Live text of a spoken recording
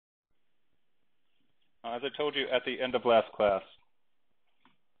As I told you at the end of last class,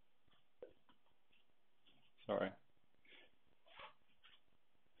 sorry.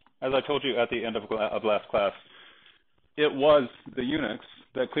 As I told you at the end of last class, it was the eunuchs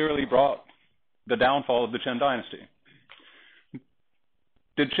that clearly brought the downfall of the Qin dynasty.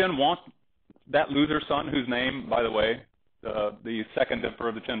 Did Qin want that loser son whose name, by the way, the second emperor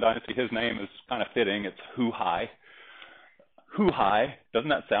of the Qin dynasty, his name is kind of fitting. It's Hu Hai. Hu Hai, doesn't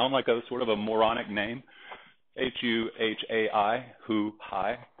that sound like a sort of a moronic name? Huhai, Hu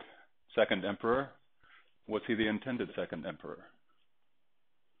Hai, second emperor. Was he the intended second emperor?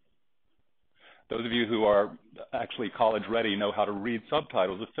 Those of you who are actually college ready know how to read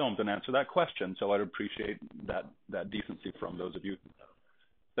subtitles of films and answer that question, so I'd appreciate that decency from those of you.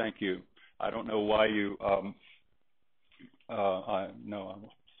 Thank you. I don't know why you, I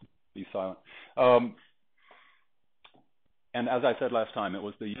will be silent. And as I said last time, it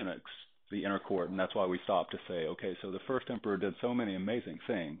was the eunuchs, the inner court, and that's why we stopped to say, okay, so the first emperor did so many amazing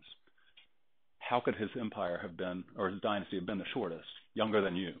things. How could his empire have been, or his dynasty have been the shortest? Younger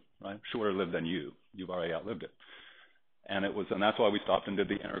than you, right? Shorter lived than you. You've already outlived it. And that's why we stopped and did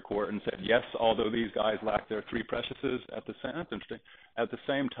the inner court and said, yes, although these guys lacked their three preciouses that's interesting. At the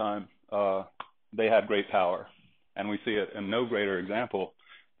same time, they had great power. And we see it in no greater example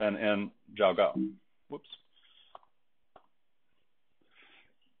than in Zhao Gao. Whoops.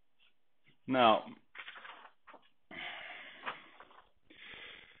 Now,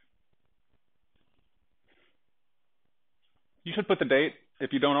 you should put the date,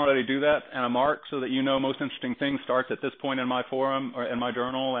 if you don't already do that, and a mark so that you know Most Interesting Thing starts at this point in my forum or in my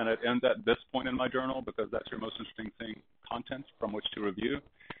journal, and it ends at this point in my journal, because that's your Most Interesting Thing content from which to review.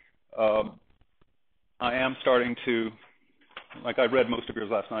 I am starting to, like I read most of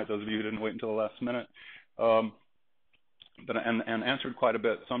yours last night, those of you who didn't wait until the last minute, and answered quite a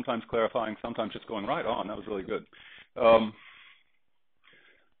bit, sometimes clarifying, sometimes just going right on. That was really good. So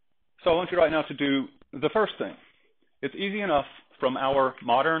I want you right now to do the first thing. It's easy enough from our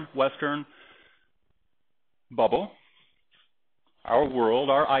modern Western bubble, our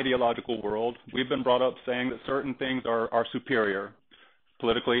world, our ideological world. We've been brought up saying that certain things are superior,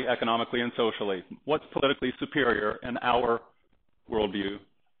 politically, economically, and socially. What's politically superior in our worldview,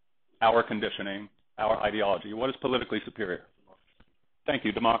 our conditioning, our ideology? What is politically superior? Thank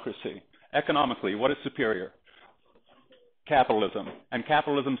you, democracy. Economically, what is superior? Capitalism. And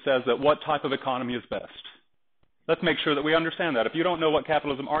capitalism says that what type of economy is best? Let's make sure that we understand that. If you don't know what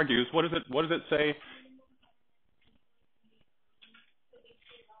capitalism argues, what does it say?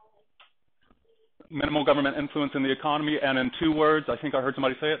 Minimal government influence in the economy, and in two words, I think I heard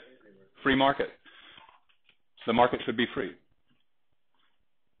somebody say it, free market. The market should be free.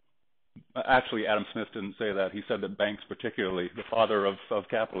 Actually, Adam Smith didn't say that. He said that banks particularly, the father of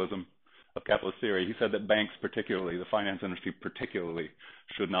capitalism, of capitalist theory, he said that banks particularly, the finance industry particularly,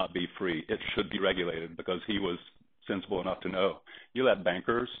 should not be free. It should be regulated, because he was sensible enough to know you let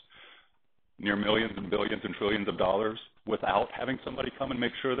bankers near millions and billions and trillions of dollars without having somebody come and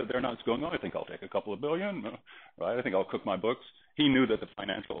make sure that they're not going, oh, I think I'll take a couple of billion, right? I think I'll cook my books. He knew that the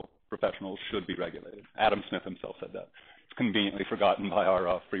financial professionals should be regulated. Adam Smith himself said that. It's conveniently forgotten by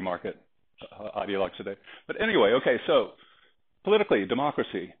our free market ideologues today. But anyway, okay, so politically,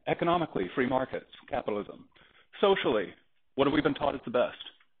 democracy. Economically, free markets, capitalism. Socially, what have we been taught is the best?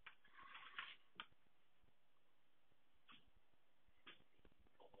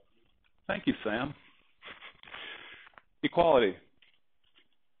 Thank you, Sam. Equality.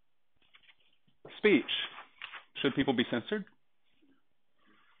 Speech. Should people be censored?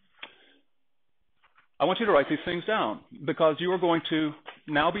 I want you to write these things down, because you are going to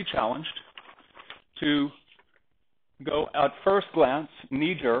now be challenged to go at first glance,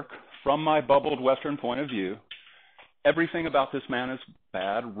 knee-jerk, from my bubbled Western point of view, everything about this man is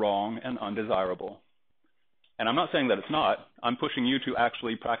bad, wrong, and undesirable. And I'm not saying that it's not. I'm pushing you to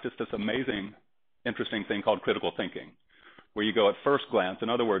actually practice this amazing, interesting thing called critical thinking, where you go at first glance. In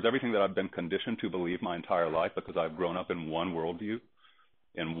other words, everything that I've been conditioned to believe my entire life, because I've grown up in one worldview,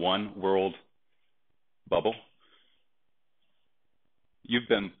 in one world bubble. You've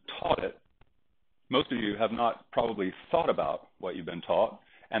been taught it. Most of you have not probably thought about what you've been taught,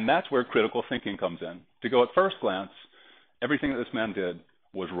 and that's where critical thinking comes in. To go at first glance, everything that this man did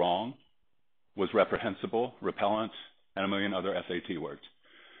was wrong, was reprehensible, repellent, and a million other SAT words.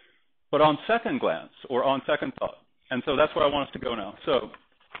 But on second glance, or on second thought, and so that's where I want us to go now. So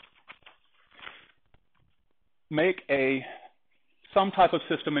make some type of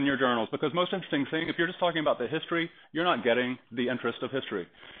system in your journals, because most interesting thing, if you're just talking about the history, you're not getting the interest of history.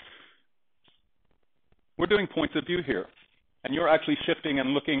 We're doing points of view here. And you're actually shifting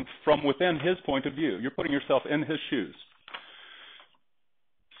and looking from within his point of view. You're putting yourself in his shoes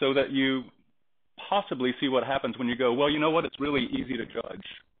so that you possibly see what happens when you go, well, you know what? It's really easy to judge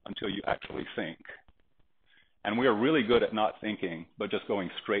until you actually think. And we are really good at not thinking, but just going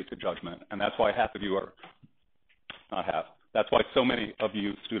straight to judgment. And that's why half of you are, not half, that's why so many of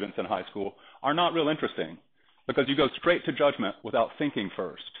you students in high school are not real interesting, because you go straight to judgment without thinking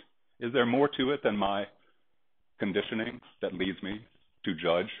first. Is there more to it than my conditioning that leads me to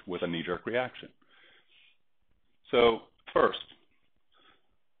judge with a knee-jerk reaction? So first,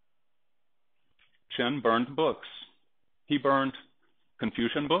 Chen burned books. He burned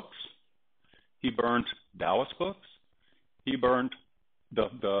Confucian books. He burned Taoist books. He burned the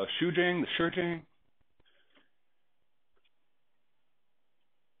Shujing, the Shijing.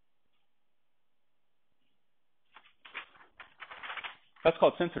 That's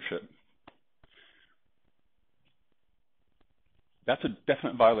called censorship. That's a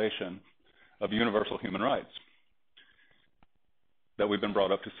definite violation of universal human rights that we've been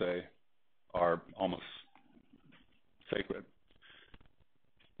brought up to say are almost sacred.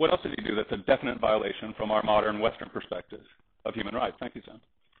 What else did he do that's a definite violation from our modern Western perspective of human rights? Thank you, Sam.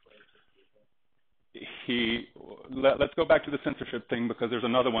 Let's go back to the censorship thing, because there's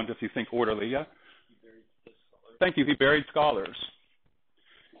another one if you think orderly, yeah? Thank you. He buried scholars.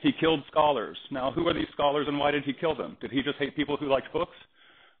 He killed scholars. Now, who are these scholars and why did he kill them? Did he just hate people who liked books?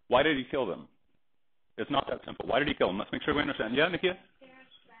 Why did he kill them? It's not that simple. Why did he kill them? Let's make sure we understand. Yeah, Nikia?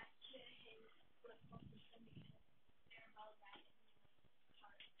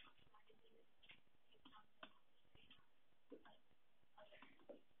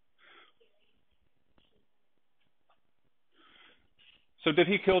 So did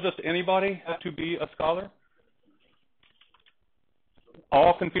he kill just anybody to be a scholar?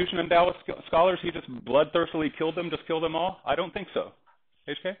 All Confucian and Taoist scholars, he just bloodthirstily killed them, just killed them all? I don't think so.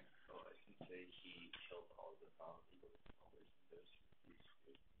 HK?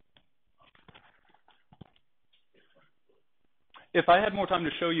 If I had more time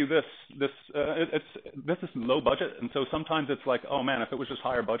to show you this is low budget, and so sometimes it's like, oh man, if it was just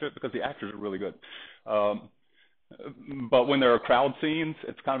higher budget, because the actors are really good. But when there are crowd scenes,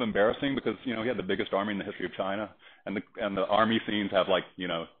 it's kind of embarrassing because, he had the biggest army in the history of China, and the army scenes have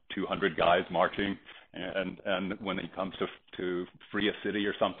 200 guys marching, and when it comes to free a city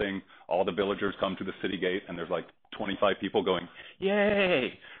or something, all the villagers come to the city gate, and there's 25 people going,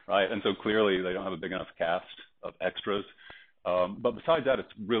 yay, right? And so clearly they don't have a big enough cast of extras. But besides that,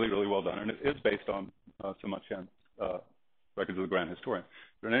 it's really, really well done, and it is based on Sima Qian's Records of the Grand Historian.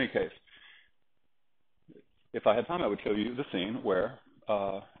 But in any case, if I had time, I would show you the scene where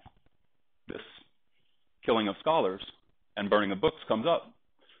this killing of scholars and burning of books comes up,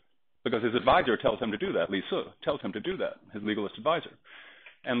 because his advisor tells him to do that. Li Si tells him to do that, his legalist advisor.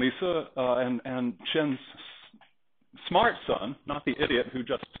 And Li Si and Chen's smart son, not the idiot who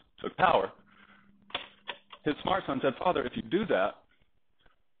just took power, his smart son said, Father, if you do that,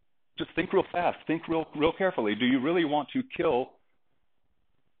 just think real fast, think real carefully. Do you really want to kill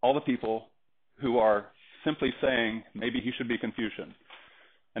all the people who are simply saying maybe he should be Confucian?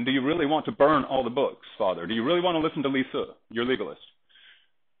 And do you really want to burn all the books, Father? Do you really want to listen to Li Si, your legalist?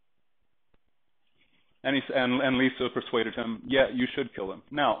 And Li Si persuaded him, yeah, you should kill him.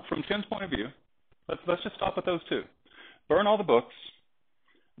 Now, from Chen's point of view, let's just stop at those two. Burn all the books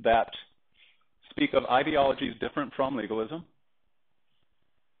that speak of ideologies different from legalism.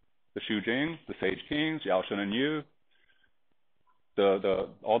 The Shujing, the Sage Kings, Yao Shen and Yu,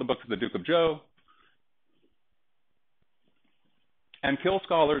 all the books of the Duke of Zhou, and kill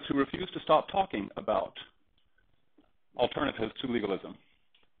scholars who refuse to stop talking about alternatives to legalism.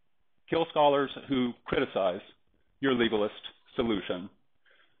 Kill scholars who criticize your legalist solution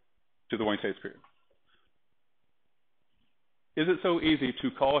to the Wayne States period. Is it so easy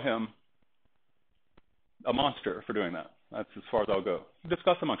to call him a monster for doing that? That's as far as I'll go.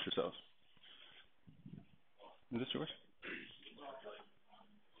 Discuss amongst yourselves. Is this yours?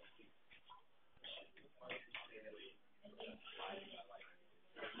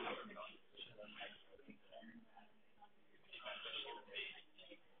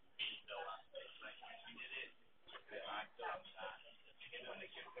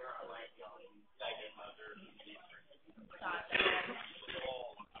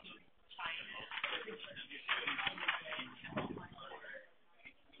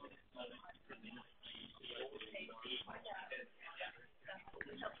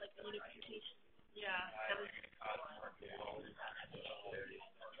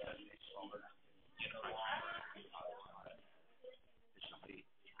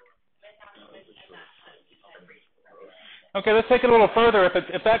 Okay, let's take it a little further.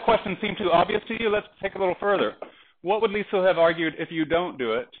 If that question seemed too obvious to you, let's take it a little further. What would Li Su have argued if you don't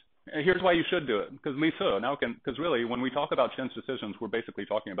do it? Here's why you should do it. Because Li Su, because really, when we talk about Chen's decisions, we're basically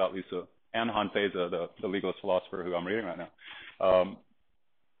talking about Li Su and Han Feize, the legalist philosopher who I'm reading right now.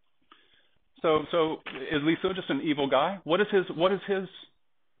 So is Li Su just an evil guy? What's his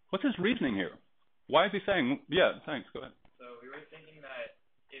reasoning here? Why is he saying, yeah, thanks, go ahead. So we were thinking that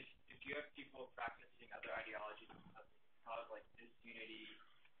if you have people practicing other ideologies, cause like disunity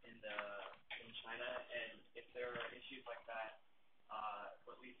in China, and if there are issues like that,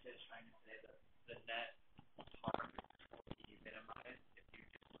 what Lisa is trying to say that the net harm will be minimized if you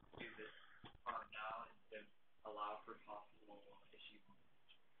just do this harm now and allow for possible issues.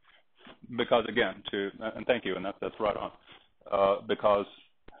 Because again, and thank you, and that's right on. Because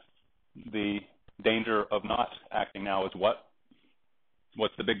the danger of not acting now is what?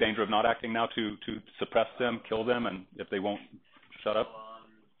 What's the big danger of not acting now? To suppress them, kill them, and if they won't shut up?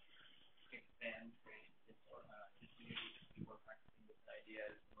 Expand people practicing this idea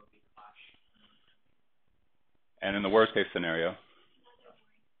will be clash. And in the worst case scenario,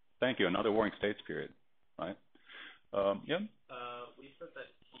 thank you, another warring states period, right? Yeah. Lisa said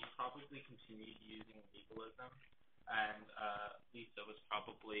he probably continued using legalism, and Lisa was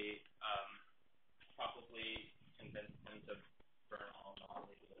probably convinced him to burn all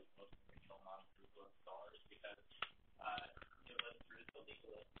non-legalist, most original non-legalist scholars because it was through the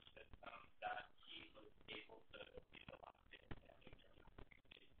legalist system that he was able to be the last standing during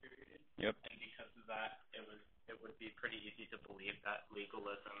the period. Yep. And because of that, it would be pretty easy to believe that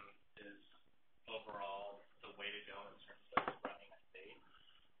legalism is overall the way to go in terms of running a state.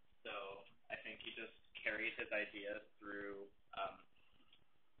 So I think he just carried his ideas through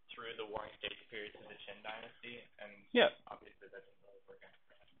the Warring States period to the Qin dynasty, and obviously that didn't really work out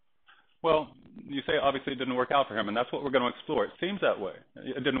for him. Well, you say obviously it didn't work out for him, and that's what we're going to explore. It seems that way.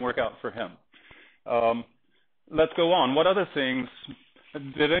 It didn't work out for him. Let's go on. What other things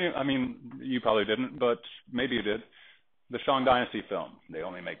you probably didn't, but maybe you did. The Shang Dynasty film. They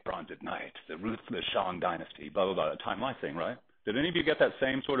only make bronze at night. The ruthless Shang Dynasty, blah, blah, blah. A Time Life thing, right? Did any of you get that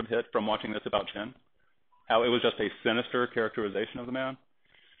same sort of hit from watching this about Chen? How it was just a sinister characterization of the man?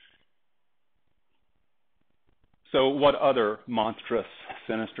 So what other monstrous,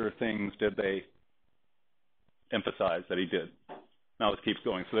 sinister things did they emphasize that he did? Now it keeps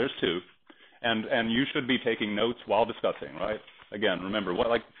going. So there's two. And you should be taking notes while discussing, right? Again, remember,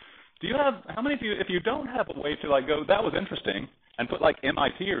 how many of you, if you don't have a way to go, that was interesting, and put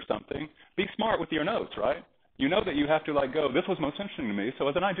MIT or something, be smart with your notes, right? You know that you have to go, this was most interesting to me, so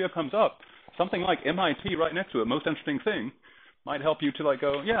as an idea comes up, something like MIT right next to it, most interesting thing, might help you to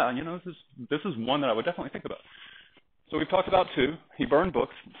go, yeah, this is one that I would definitely think about. So we've talked about two. He burned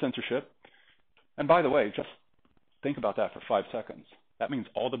books, censorship. And by the way, just think about that for 5 seconds. That means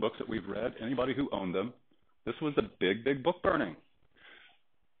all the books that we've read, anybody who owned them, this was a big, big book burning.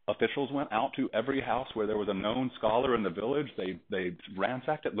 Officials went out to every house where there was a known scholar in the village. They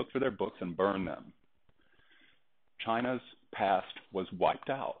ransacked it, looked for their books, and burned them. China's past was wiped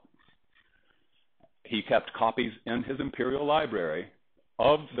out. He kept copies in his imperial library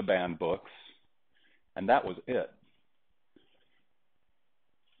of the banned books, and that was it.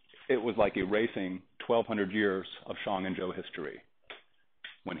 It was like erasing 1,200 years of Shang and Zhou history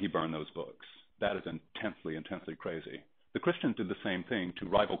when he burned those books. That is intensely, intensely crazy. The Christians did the same thing to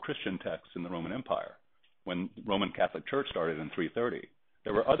rival Christian texts in the Roman Empire. When the Roman Catholic Church started in 330,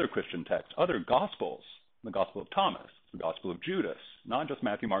 there were other Christian texts, other Gospels, the Gospel of Thomas, the Gospel of Judas, not just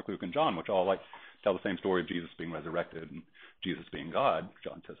Matthew, Mark, Luke, and John, which all tell the same story of Jesus being resurrected and Jesus being God.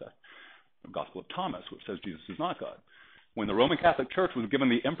 John says that. The Gospel of Thomas, which says Jesus is not God. When the Roman Catholic Church was given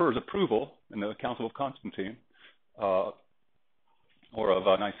the emperor's approval in the Council of Constantine, or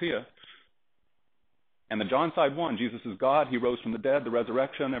of Nicaea, and the John side won, Jesus is God, he rose from the dead, the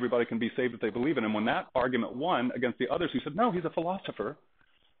resurrection, everybody can be saved if they believe in him. When that argument won against the others who said, no, he's a philosopher,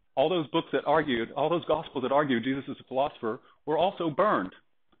 all those books that argued, all those Gospels that argued Jesus is a philosopher were also burned.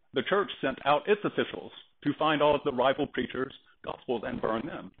 The church sent out its officials to find all of the rival preachers' Gospels and burn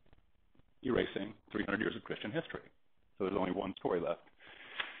them, erasing 300 years of Christian history. So there's only one story left.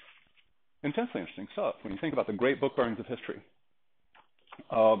 Intensely interesting stuff when you think about the great book burnings of history.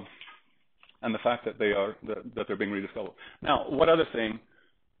 And the fact that they're being rediscovered. Now, what other thing?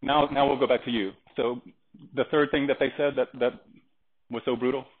 Now we'll go back to you. So the third thing that they said that was so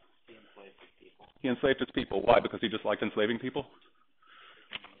brutal? He enslaved his people. He enslaved his people. Why? Because he just liked enslaving people?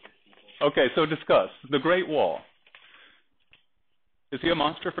 Okay, so discuss. The Great Wall. Is he a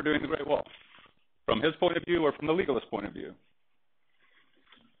monster for doing the Great Wall? From his point of view or from the legalist point of view?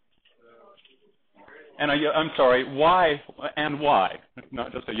 I'm sorry, why and why?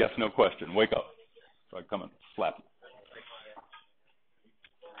 Not just a yes/no question. Wake up. So I come and slap you.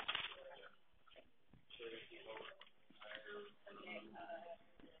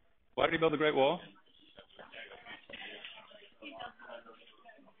 Why did he build the Great Wall?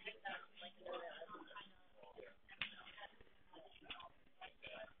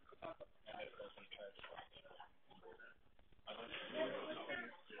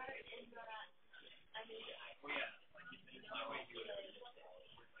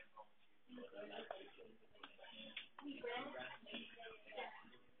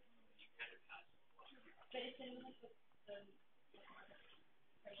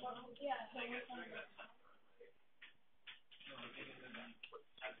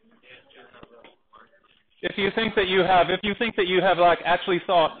 If you think that you have like actually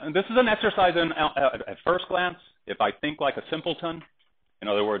thought, and this is an exercise in at first glance, if I think like a simpleton, in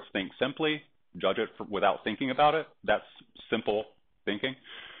other words, think simply, judge it without thinking about it, that's simple thinking.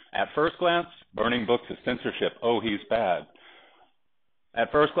 At first glance, burning books is censorship. Oh, he's bad.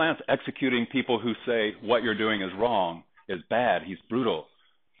 At first glance, executing people who say what you're doing is wrong is bad. He's brutal.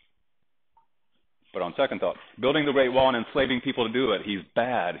 But on second thought, building the Great Wall and enslaving people to do it, he's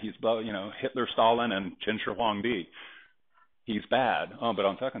bad. He's, Hitler, Stalin, and Chen Shi Huangdi. He's bad. Oh, but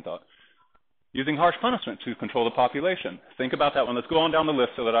on second thought, using harsh punishment to control the population. Think about that one. Let's go on down the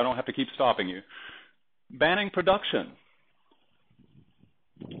list so that I don't have to keep stopping you. Banning production.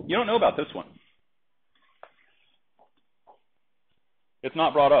 You don't know about this one. It's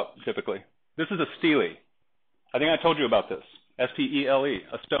not brought up, typically. This is a stele. I think I told you about this. S-T-E-L-E,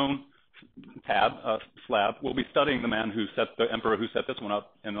 a stone slab. We'll be studying the emperor who set this one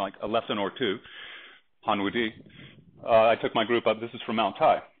up in like a lesson or two, Han Wudi. I took my group up. This is from Mount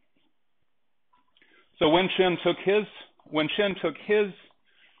Tai. So when Qin took his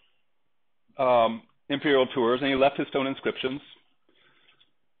imperial tours and he left his stone inscriptions,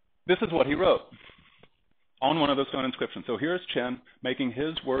 this is what he wrote on one of those stone inscriptions. So here's Qin making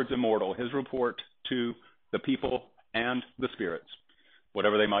his words immortal, his report to the people and the spirits,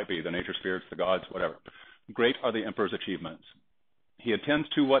 whatever they might be, the nature spirits, the gods, whatever. Great are the emperor's achievements. He attends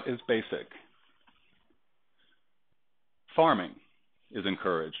to what is basic. Farming is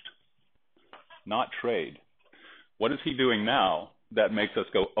encouraged, not trade. What is he doing now that makes us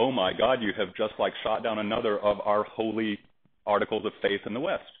go, oh my God, you have just like shot down another of our holy articles of faith in the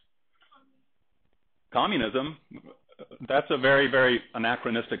West? Communism, that's a very, very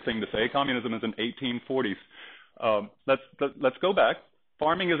anachronistic thing to say. Communism is in 1840s. Let's go back.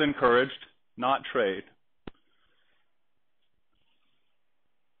 Farming is encouraged, not trade.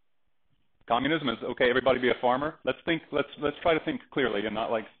 Communism is, okay, everybody be a farmer. Let's try to think clearly and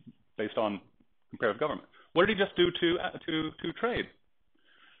not like based on comparative government. What did he just do to trade?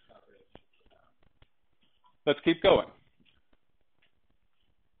 Let's keep going.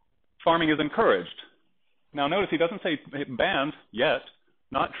 Farming is encouraged. Now notice he doesn't say banned yet,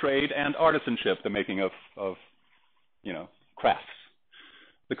 not trade and artisanship, the making of crafts.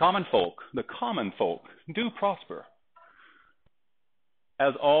 The common folk do prosper,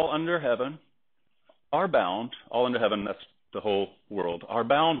 as all under heaven are bound, all under heaven, that's the whole world, are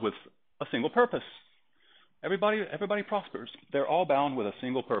bound with a single purpose. Everybody prospers. They're all bound with a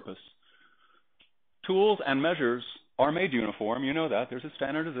single purpose. Tools and measures are made uniform. You know that. There's a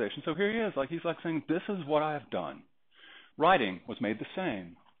standardization. So here he is. He's saying, this is what I have done. Writing was made the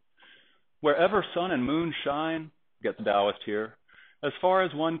same. Wherever sun and moon shine, get the Taoist here, as far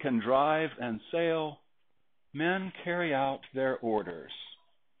as one can drive and sail, men carry out their orders.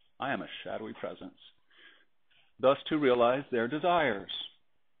 I am a shadowy presence, thus to realize their desires.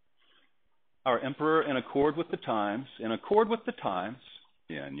 Our emperor, in accord with the times, yin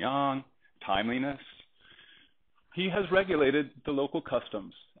yang, timeliness, he has regulated the local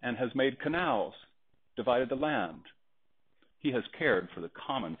customs and has made canals, divided the land. He has cared for the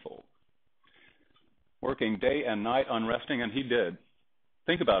common folk, working day and night, unresting, and he did.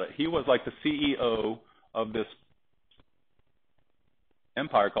 Think about it. He was like the CEO of this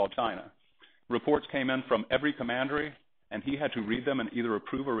empire called China. Reports came in from every commandery, and he had to read them and either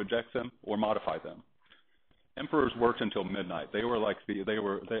approve or reject them or modify them. Emperors worked until midnight. It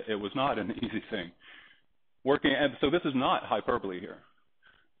was not an easy thing. Working, and so this is not hyperbole here.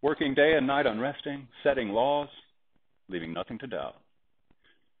 Working day and night, unresting, setting laws, leaving nothing to doubt.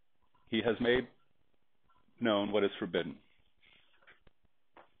 He has made known what is forbidden.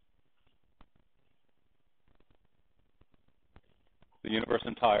 The universe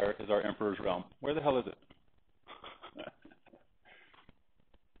entire is our emperor's realm. Where the hell is it?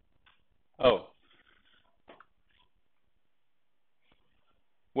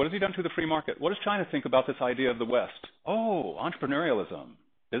 What has he done to the free market? What does China think about this idea of the West? Oh, entrepreneurialism,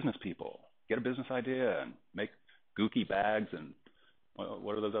 business people. Get a business idea and make Gookie bags and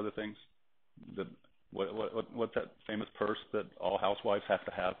what are those other things? What's that famous purse that all housewives have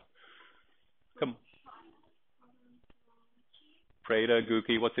to have? Come. Prada,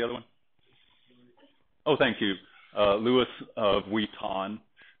 Gookie, what's the other one? Oh, thank you. Louis Vuitton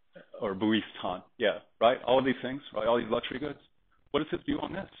or Vuitton. Yeah, right? All of these things, right? All these luxury goods. What is his view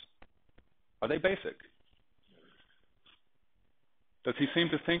on this? Are they basic? Does he seem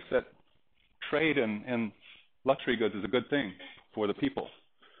to think that trade in luxury goods is a good thing for the people?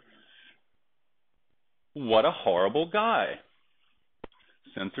 What a horrible guy.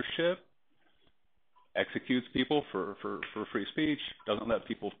 Censorship, executes people for free speech, doesn't let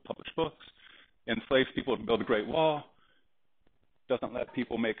people publish books, enslaves people to build a Great Wall, doesn't let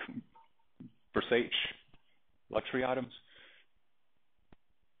people make Versace luxury items.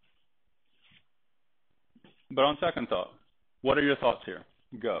 But on second thought, what are your thoughts here?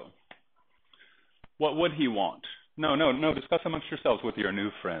 Go. What would he want? No, discuss amongst yourselves with your new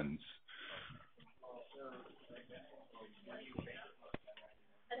friends.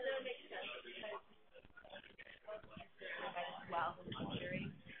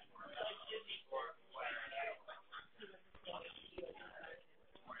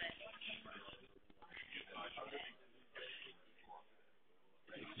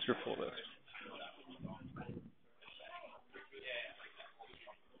 It's your full list.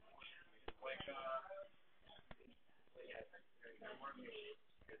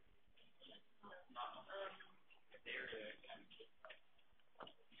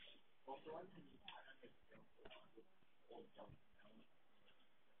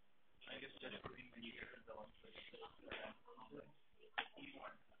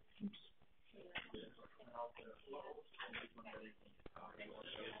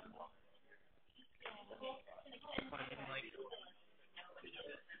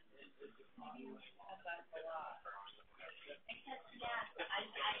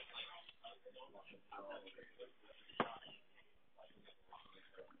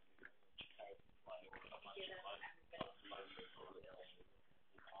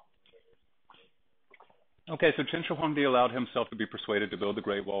 Okay, so Chen Shi-Huangdi allowed himself to be persuaded to build the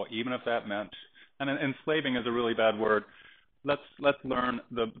Great Wall, even if that meant, and enslaving is a really bad word. Let's learn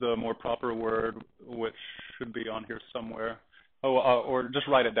the more proper word, which should be on here somewhere. Or just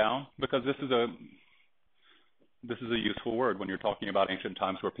write it down, because this is a useful word when you're talking about ancient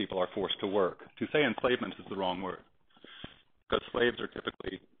times where people are forced to work. To say enslavement is the wrong word, because slaves are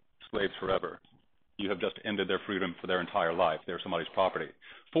typically slaves forever. You have just ended their freedom for their entire life. They're somebody's property.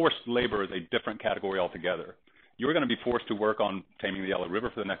 Forced labor is a different category altogether. You're going to be forced to work on taming the Yellow River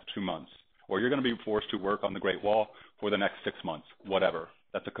for the next 2 months, or you're going to be forced to work on the Great Wall for the next 6 months, whatever.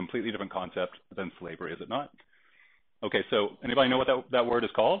 That's a completely different concept than slavery, is it not? Okay, so anybody know what that word is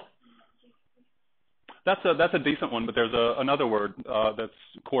called? That's a decent one, but there's another word that's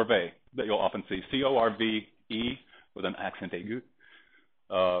corvée that you'll often see, C-O-R-V-E with an accent aigu.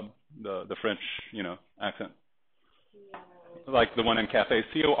 The French, accent, like the one in cafe,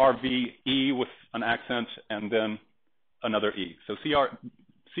 C-O-R-V-E with an accent and then another E. So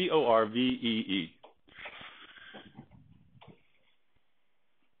C-O-R-V-E-E.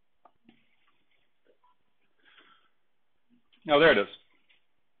 Oh, there it is.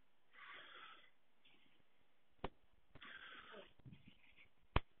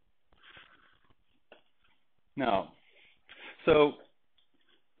 Now, so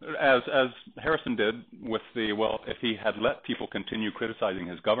as Harrison did with if he had let people continue criticizing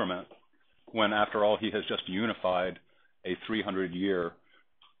his government, when after all he has just unified a 300-year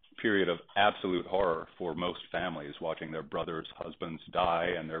period of absolute horror for most families, watching their brothers, husbands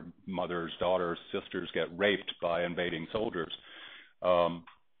die and their mothers, daughters, sisters get raped by invading soldiers.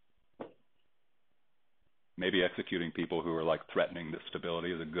 Maybe executing people who are threatening this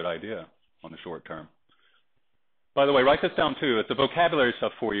stability is a good idea on the short term. By the way, write this down too. It's a vocabulary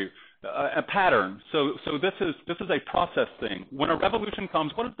stuff for you. A pattern. So this is a process thing. When a revolution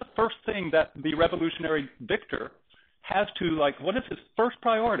comes, what is the first thing that the revolutionary victor has to what is his first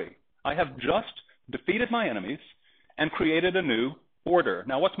priority? I have just defeated my enemies and created a new order.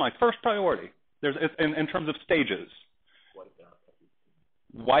 Now, what's my first priority? In terms of stages.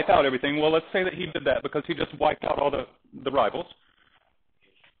 Wipe out everything. Well, let's say that he did that because he just wiped out all the rivals.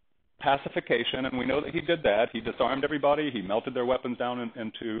 Pacification, and we know that he did that. He disarmed everybody. He melted their weapons down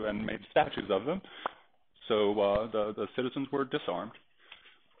and made statues of them. So the citizens were disarmed.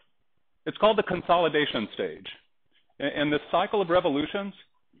 It's called the consolidation stage. In this cycle of revolutions,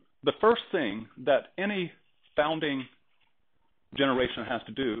 the first thing that any founding generation has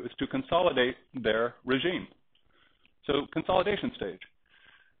to do is to consolidate their regime. So consolidation stage.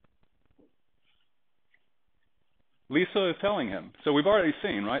 Li Se is telling him. So we've already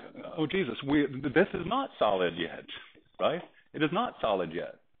seen, right? Oh, Jesus, this is not solid yet, right? It is not solid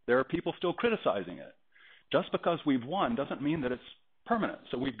yet. There are people still criticizing it. Just because we've won doesn't mean that it's permanent.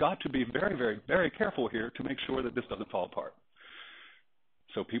 So we've got to be very, very, very careful here to make sure that this doesn't fall apart.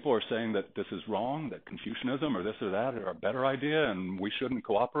 So people are saying that this is wrong, that Confucianism or this or that are a better idea and we shouldn't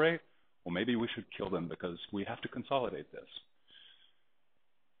cooperate. Well, maybe we should kill them because we have to consolidate this.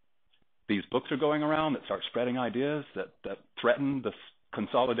 These books are going around that start spreading ideas that threaten the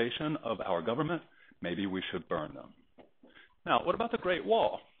consolidation of our government. Maybe we should burn them. Now, what about the Great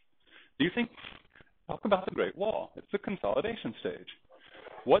Wall? Do you think, talk about the Great Wall. It's the consolidation stage.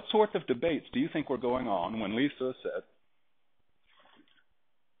 What sorts of debates do you think were going on when Li Se said,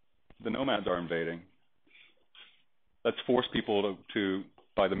 the nomads are invading. Let's force people to,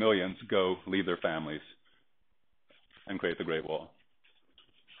 by the millions, go leave their families and create the Great Wall.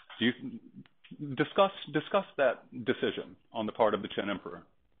 Do you discuss that decision on the part of the Qin Emperor?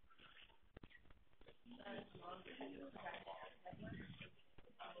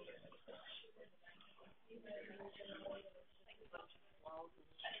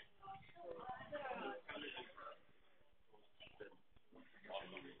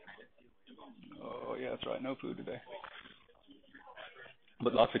 Oh, yeah, that's right. No food today.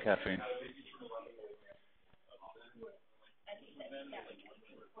 But lots of caffeine.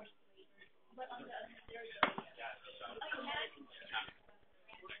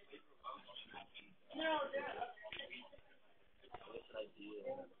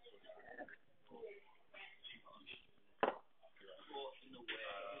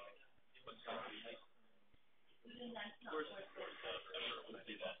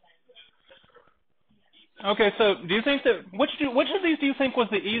 Okay, so do you think that which of these do you think was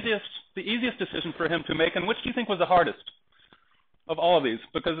the easiest decision for him to make, and which do you think was the hardest of all of these?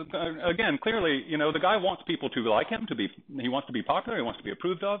 Because again, clearly, the guy wants people to like him, he wants to be popular, he wants to be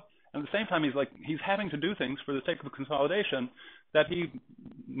approved of, and at the same time, he's having to do things for the sake of consolidation that he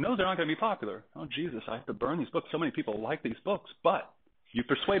knows they're not going to be popular. Oh Jesus, I have to burn these books. So many people like these books, but you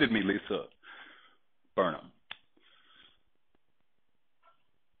persuaded me, Li Se. Burn them.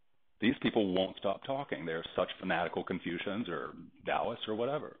 These people won't stop talking. They're such fanatical Confucians or Taoists or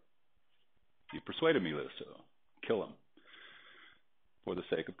whatever. You persuaded me, Li Se. Kill them for the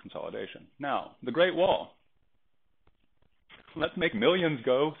sake of consolidation. Now, the Great Wall. Let's make millions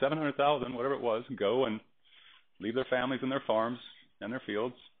go, 700,000, whatever it was, go and leave their families and their farms and their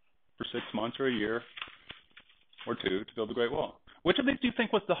fields for 6 months or a year or two to build the Great Wall. Which of these do you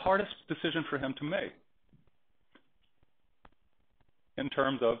think was the hardest decision for him to make in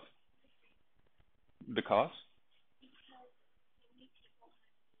terms of the cost?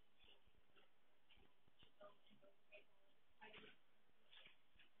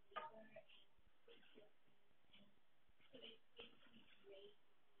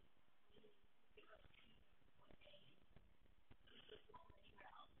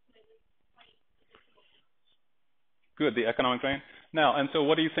 Good, the economic drain. Now, and so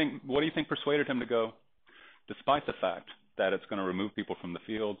what do you think persuaded him to go, despite the fact that it's going to remove people from the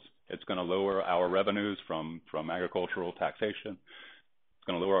fields, it's going to lower our revenues from agricultural taxation, it's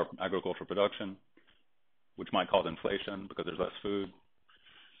going to lower our agricultural production, which might cause inflation because there's less food,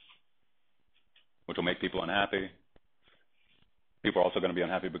 which will make people unhappy. People are also going to be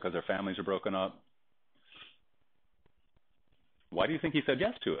unhappy because their families are broken up. Why do you think he said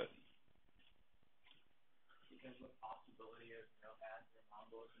yes to it?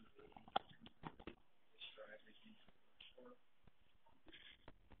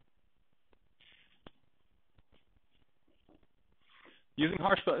 Using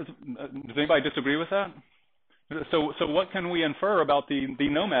harsh, does anybody disagree with that? So what can we infer about the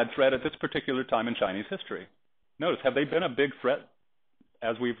nomad threat at this particular time in Chinese history? Notice, have they been a big threat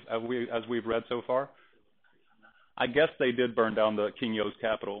as we've read so far? I guess they did burn down the King You's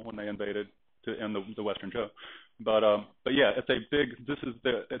capital when they invaded to end the Western Zhou. But yeah,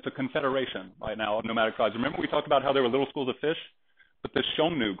 it's a confederation right now of nomadic tribes. Remember we talked about how there were little schools of fish? But the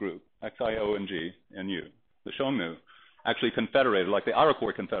Xiongnu group, Xiongnu, the Xiongnu, actually confederated, like the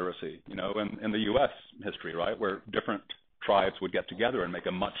Iroquois Confederacy, in the U.S. history, right, where different tribes would get together and make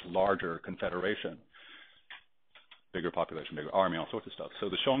a much larger confederation, bigger population, bigger army, all sorts of stuff. So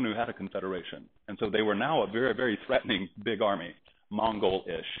the Xiongnu had a confederation, and so they were now a very, very threatening big army,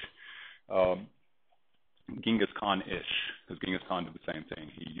 Mongol-ish, Genghis Khan-ish, because Genghis Khan did the same thing.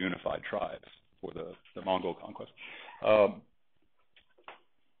 He unified tribes for the Mongol conquest.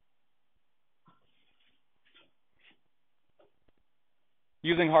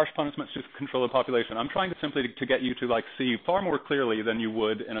 using harsh punishments to control the population. I'm trying to simply to get you to like see far more clearly than you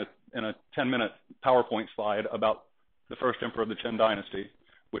would in a 10-minute PowerPoint slide about the first emperor of the Qin dynasty,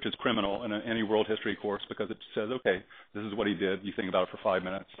 which is criminal in any world history course because it says, okay, this is what he did. You think about it for 5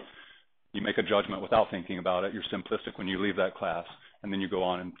 minutes. You make a judgment without thinking about it. You're simplistic when you leave that class, and then you go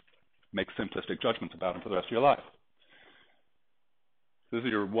on and make simplistic judgments about him for the rest of your life. This is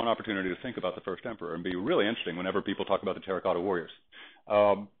your one opportunity to think about the first emperor and be really interesting whenever people talk about the terracotta warriors.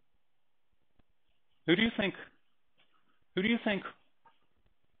 Who do you think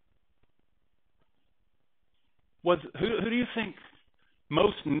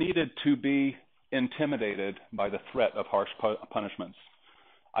most needed to be intimidated by the threat of harsh punishments?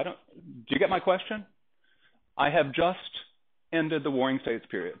 Do you get my question? I have just ended the Warring States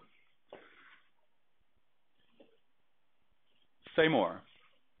period. Say more.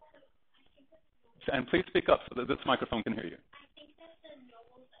 And please speak up so that this microphone can hear you. I think that the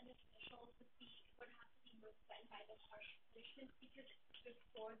nobles and officials would have to be most threatened by the harsh punishments because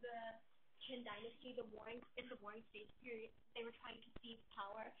before the Qin dynasty, in the Warring States period, they were trying to seize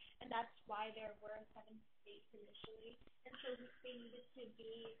power, and that's why there were 7 states initially. And so they needed to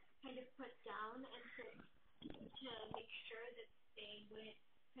be kind of put down and to make sure that they would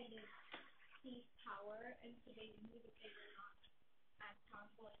kind of seize power, and so they knew that they were not as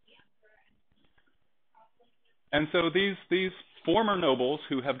powerful as the emperor. And so these former nobles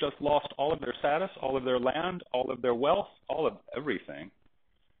who have just lost all of their status, all of their land, all of their wealth, all of everything,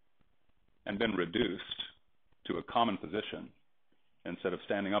 and been reduced to a common position instead of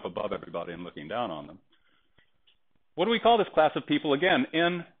standing up above everybody and looking down on them. What do we call this class of people, again,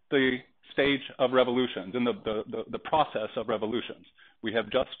 in the stage of revolutions, in the process of revolutions? We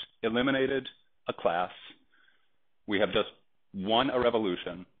have just eliminated a class. We have just won a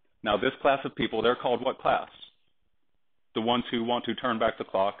revolution. Now this class of people, they're called what class? The ones who want to turn back the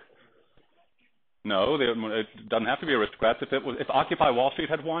clock? No, it doesn't have to be aristocrats. If Occupy Wall Street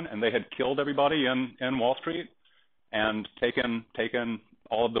had won and they had killed everybody in Wall Street and taken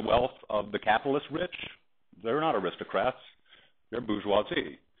all of the wealth of the capitalist rich, they're not aristocrats. They're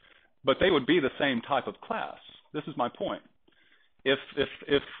bourgeoisie. But they would be the same type of class. This is my point. If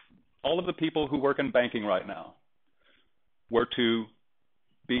all of the people who work in banking right now were to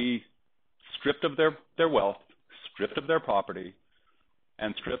be stripped of their wealth, stripped of their property,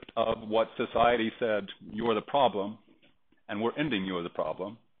 and stripped of what society said, you're the problem, and we're ending you as a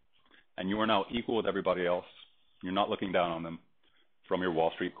problem, and you are now equal with everybody else, you're not looking down on them from your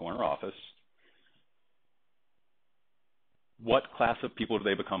Wall Street corner office, what class of people do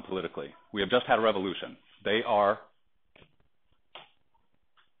they become politically? We have just had a revolution. They are,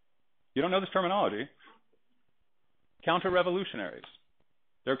 you don't know this terminology, counter-revolutionaries.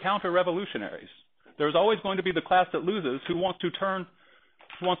 They're counter-revolutionaries. There's always going to be the class that loses who wants to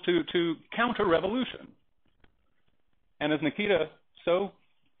counter revolution. And as Nikita so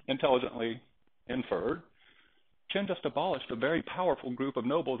intelligently inferred, Qin just abolished a very powerful group of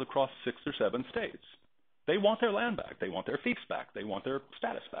nobles across 6 or 7 states. They want their land back. They want their fiefs back. They want their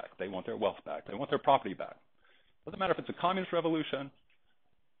status back. They want their wealth back. They want their property back. Doesn't matter if it's a communist revolution,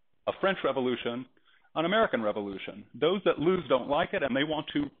 a French revolution, an American revolution. Those that lose don't like it, and they want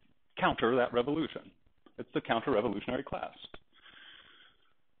to counter that revolution. It's the counter-revolutionary class.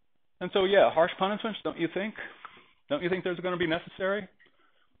 And so, yeah, harsh punishments, don't you think? Don't you think there's going to be necessary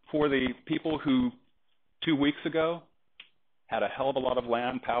for the people who 2 weeks ago had a hell of a lot of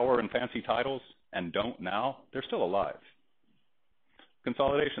land, power, and fancy titles and don't now? They're still alive.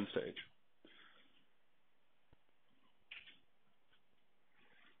 Consolidation stage.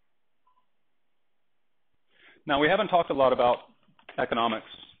 Now, we haven't talked a lot about economics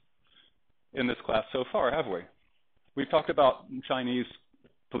in this class so far, have we? We've talked about Chinese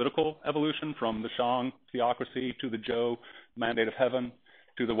political evolution from the Shang theocracy to the Zhou Mandate of Heaven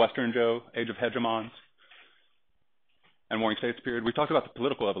to the Western Zhou Age of Hegemons and Warring States period. We've talked about the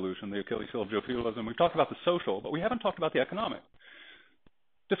political evolution, the Achilles heel of Zhou feudalism. We've talked about the social, but we haven't talked about the economic.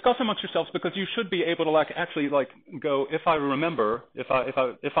 Discuss amongst yourselves because you should be able to actually go, if I remember,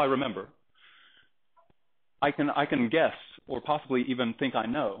 I can guess or possibly even think I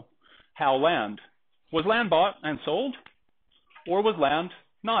know how was land bought and sold, or was land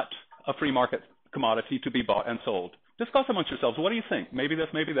not a free market commodity to be bought and sold? Discuss amongst yourselves. What do you think? Maybe this,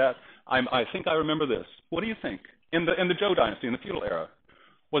 maybe that. I think I remember this. What do you think? In the Zhou dynasty, in the feudal era,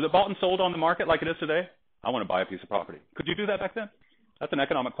 was it bought and sold on the market like it is today? I want to buy a piece of property. Could you do that back then? That's an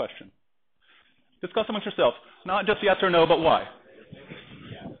economic question. Discuss amongst yourselves. Not just yes or no, but why.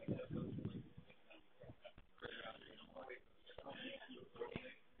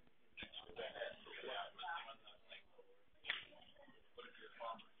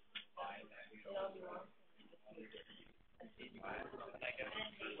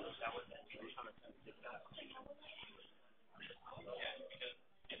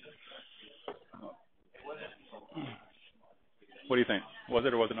 What do you think? Was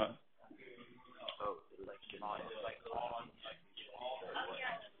it or was it not?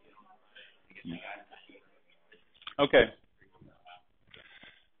 Okay.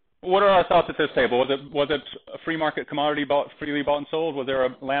 What are our thoughts at this table? Was it a free market commodity freely bought and sold? Was there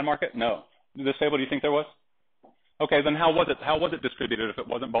a land market? No. This table, do you think there was? Okay, then how was it distributed if it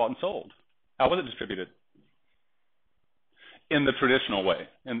wasn't bought and sold? How was it distributed? In the traditional way,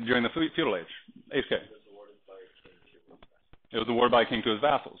 and during the feudal age. HK. It was awarded by a king to his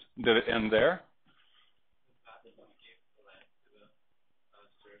vassals. Did it end there?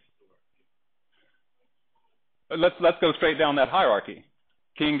 Let's go straight down that hierarchy.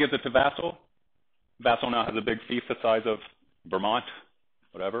 King gives it to vassal. Vassal now has a big fief the size of Vermont,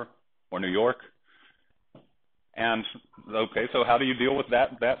 whatever, or New York. And okay, so how do you deal with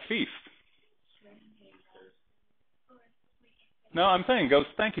that fief? No, I'm saying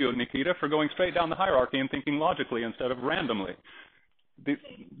thank you, Nikita, for going straight down the hierarchy and thinking logically instead of randomly. The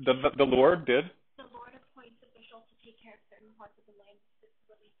Lord did. The Lord appoints officials to take care of certain parts of the land that's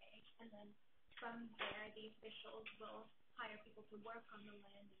really big, and then from there, the officials will hire people to work on the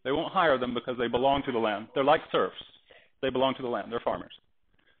land. They won't hire them because they belong to the land. They're like serfs. They belong to the land. They're farmers.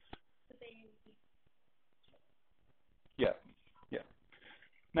 Yeah.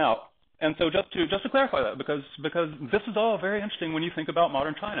 Now, and so just to clarify that, because this is all very interesting when you think about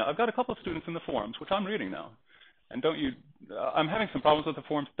modern China. I've got a couple of students in the forums, which I'm reading now, and I'm having some problems with the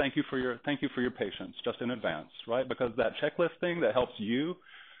forums. Thank you for your patience, just in advance, right? Because that checklist thing that helps you,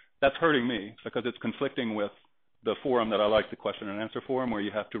 that's hurting me because it's conflicting with the forum that I like, the question and answer forum, where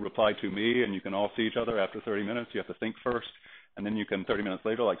you have to reply to me and you can all see each other after 30 minutes. You have to think first, and then you can 30 minutes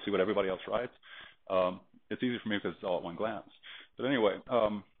later see what everybody else writes. It's easy for me because it's all at one glance. But anyway,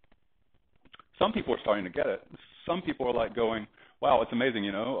 some people are starting to get it. Some people are like going, wow, it's amazing,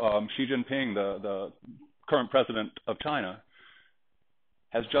 Xi Jinping, the current president of China,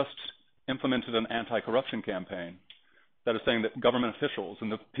 has just implemented an anti-corruption campaign that is saying that government officials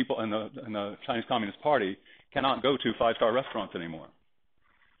and the people in the Chinese Communist Party cannot go to five-star restaurants anymore.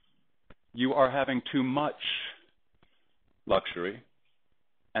 You are having too much luxury,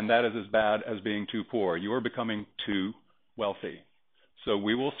 and that is as bad as being too poor. You are becoming too wealthy. So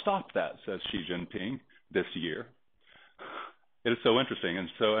we will stop that, says Xi Jinping, this year. It is so interesting. And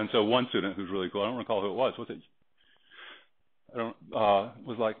so one student who's really cool, I don't recall who it was. Was it?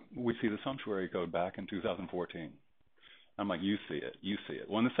 Was like, we see the sumptuary code back in 2014. I'm like, you see it.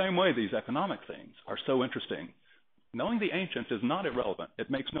 Well, in the same way, these economic things are so interesting. Knowing the ancient is not irrelevant.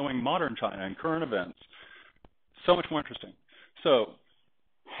 It makes knowing modern China and current events so much more interesting. So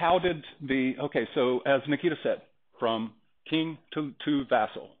so as Nikita said, from king to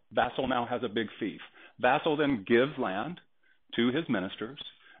vassal. Vassal now has a big fief. Vassal then gives land to his ministers.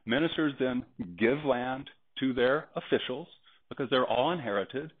 Ministers then give land to their officials because they're all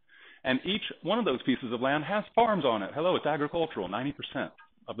inherited. And each one of those pieces of land has farms on it. Hello, it's agricultural, 90%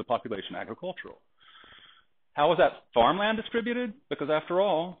 of the population agricultural. How is that farmland distributed? Because after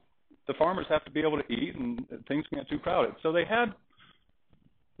all, the farmers have to be able to eat and things can get too crowded. So they had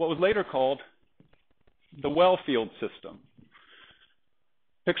what was later called the well field system.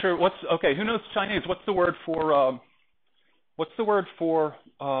 Picture, who knows Chinese? What's the word for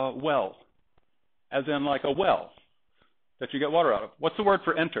well? As in like a well that you get water out of. What's the word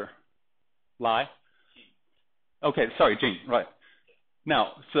for enter? Lai? Okay, sorry, Jing, right.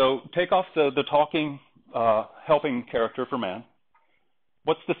 Now, so take off the talking, helping character for man.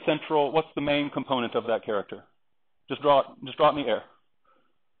 What's the main component of that character? Just draw it in the air.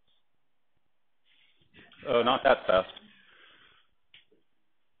 Not that fast.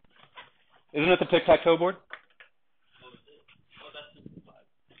 Isn't it the tic-tac-toe board?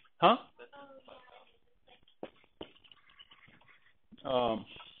 Huh?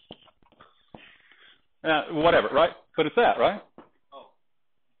 Whatever, right? But it's that, right?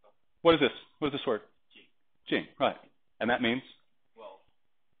 What is this? What is this word? Jing, right. And that means? Well.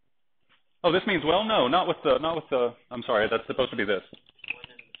 Oh, this means well? No, not with the, I'm sorry, that's supposed to be this.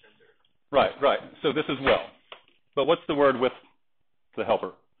 Right. So this is well. But what's the word with the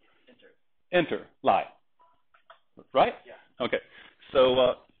helper? Enter, lie. Right? Yeah. Okay.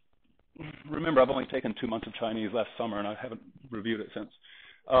 So remember, I've only taken 2 months of Chinese last summer, and I haven't reviewed it since.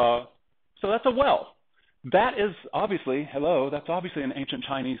 So that's a well. That is obviously, that's obviously an ancient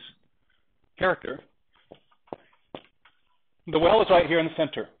Chinese character. The well is right here in the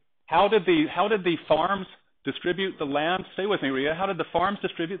center. How did the farms distribute the land? Stay with me, Ria. How did the farms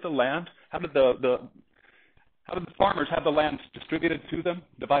distribute the land? How did How did the farmers have the land distributed to them,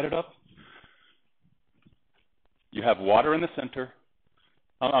 divided up? You have water in the center.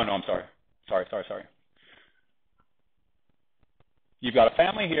 Oh, no, I'm sorry. Sorry. You've got a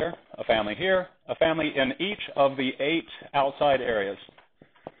family here, a family here, a family in each of the 8 outside areas.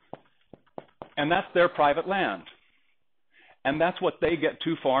 And that's their private land. And that's what they get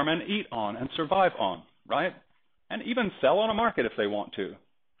to farm and eat on and survive on, right? And even sell on a market if they want to.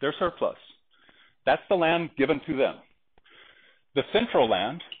 Their surplus. That's the land given to them. The central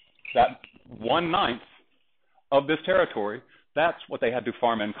land, that 1/9 of this territory, that's what they had to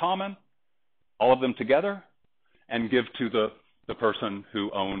farm in common, all of them together, and give to the person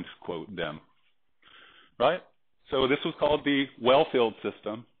who owned, quote, them, right? So this was called the well-field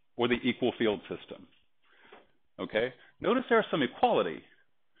system or the equal field system, okay? Notice there's some equality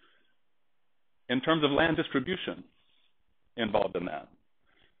in terms of land distribution involved in that,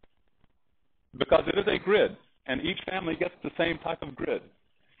 because it is a grid, and each family gets the same type of grid.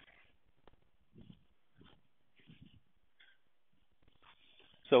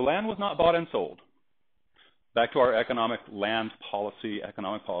 So land was not bought and sold. Back to our economic policy,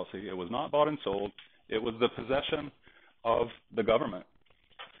 it was not bought and sold. It was the possession of the government.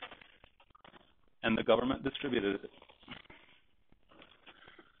 And the government distributed it.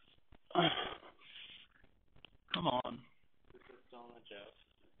 Come on. This is still a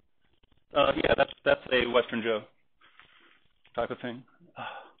joke. Yeah, that's a Western Joe type of thing.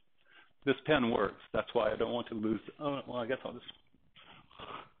 This pen works. That's why I don't want to lose. Oh, well, I guess I'll just.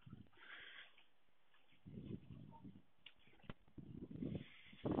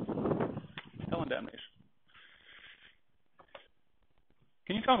 Hell and damnation.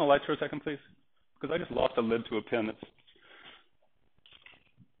 Can you turn on the lights for a second, please? Because I just lost a lid to a pen that's.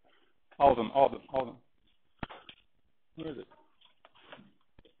 All of them. Where is it?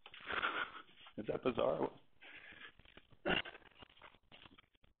 Is that bizarre? That's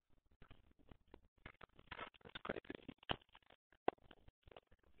crazy.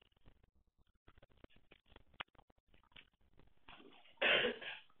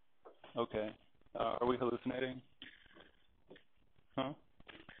 Okay. Are we hallucinating? Huh?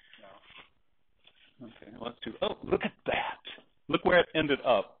 No. Okay, let's do. Oh, look at that. Look where it ended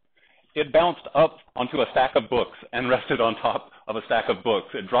up. It bounced up onto a stack of books and rested on top of a stack of books.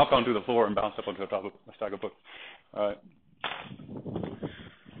 It dropped onto the floor and bounced up onto the top of a stack of books. All right.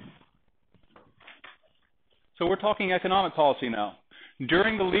 So we're talking economic policy now.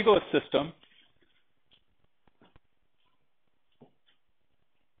 During the legalist system,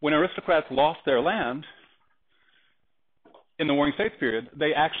 when aristocrats lost their land in the Warring States period,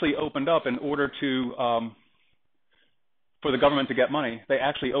 they actually opened up in order to, for the government to get money, they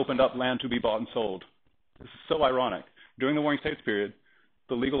actually opened up land to be bought and sold. This is so ironic. During the Warring States period,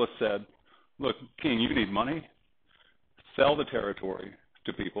 the legalists said, look, king, you need money. Sell the territory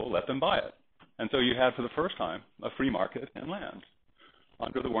to people, let them buy it. And so you had, for the first time, a free market in land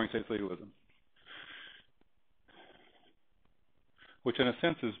under the Warring States legalism. Which in a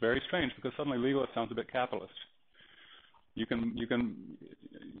sense is very strange because suddenly legalist sounds a bit capitalist. You got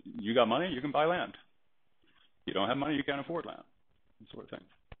money, you can buy land. You don't have money, you can't afford land, that sort of thing.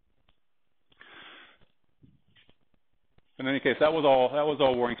 In any case, that was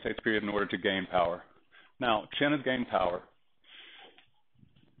all Warring States period in order to gain power. Now, Qin has gained power.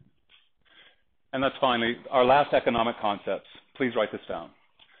 And that's finally our last economic concepts. Please write this down.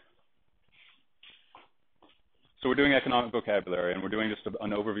 So we're doing economic vocabulary, and we're doing just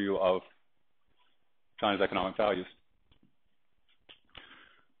an overview of China's economic values.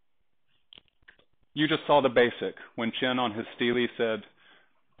 You just saw the basic. When Qin on his stele said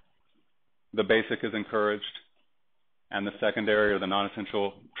the basic is encouraged, and the secondary or the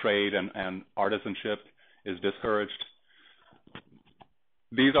non-essential trade and artisanship is discouraged.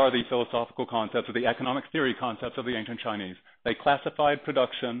 These are the philosophical concepts or the economic theory concepts of the ancient Chinese. They classified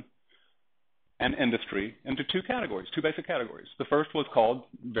production and industry into two categories, two basic categories. The first was called,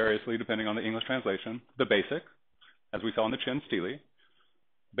 variously depending on the English translation, the basic, as we saw in the Qin stele.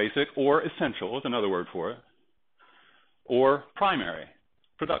 Basic or essential is another word for it. Or primary,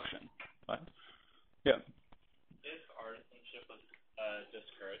 production. Right? Yeah. If artisanship was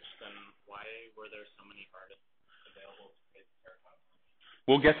discouraged, then why were there so many artists available to pay the terracotta?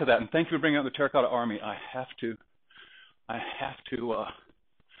 We'll get to that, and thank you for bringing up the terracotta army. I have to,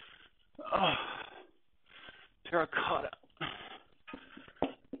 terracotta.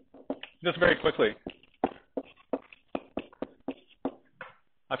 Just very quickly.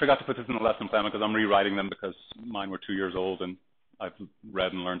 I forgot to put this in the lesson plan because I'm rewriting them because mine were 2 years old and I've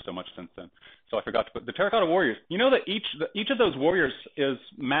read and learned so much since then. So I forgot to put the terracotta warriors. You know that each of those warriors is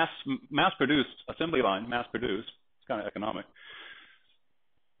mass-produced, assembly line, mass-produced. It's kind of economic.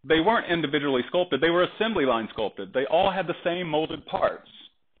 They weren't individually sculpted. They were assembly line sculpted. They all had the same molded parts,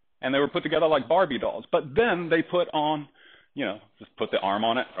 and they were put together like Barbie dolls. But then they put on, just put the arm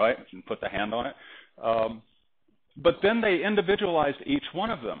on it, right, and put the hand on it. But then they individualized each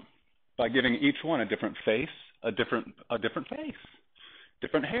one of them by giving each one a different face, a different face,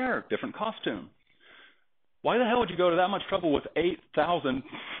 different hair, different costume. Why the hell would you go to that much trouble with 8,000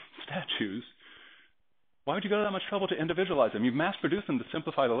 statues? Why would you go to that much trouble to individualize them? You've mass-produced them to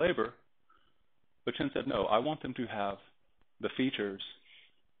simplify the labor. But Chen said, no, I want them to have the features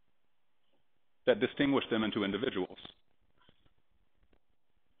that distinguish them into individuals.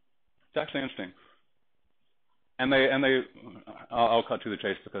 It's actually interesting. And I'll cut to the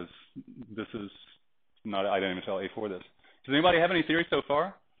chase because this is not, I didn't even tell A4 this. Does anybody have any theories so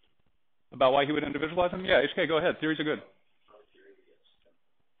far about why he would individualize them? Yeah, HK, go ahead. Theories are good.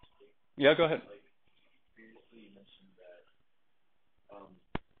 Yeah, go ahead. Like previously you mentioned that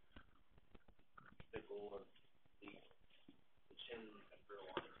the goal of the Qin emperor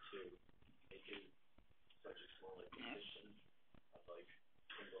wanted to make it such a small position of like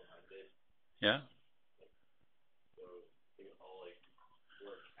single-minded. Yeah. So they all like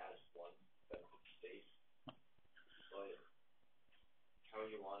work as one separate state. But how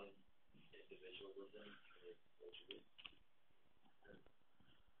he wanted individualism is socialism.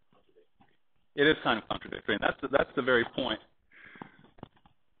 It is kind of contradictory, and that's the very point.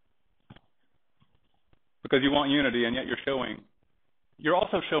 Because you want unity, and yet you're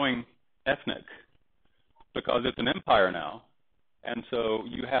also showing ethnic, because it's an empire now. And so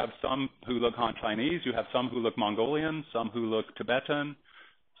you have some who look Han Chinese, you have some who look Mongolian, some who look Tibetan,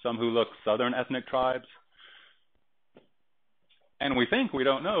 some who look southern ethnic tribes. And we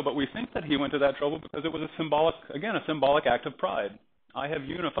don't know, but we think that he went to that trouble because it was a symbolic act of pride. I have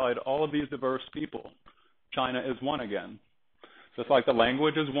unified all of these diverse people. China is one again. Just like the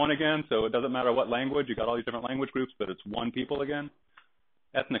language is one again, so it doesn't matter what language, you got all these different language groups, but it's one people again.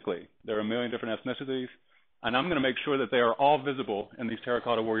 Ethnically, there are a million different ethnicities, and I'm going to make sure that they are all visible in these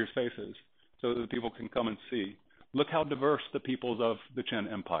terracotta warriors' faces so that people can come and see. Look how diverse the peoples of the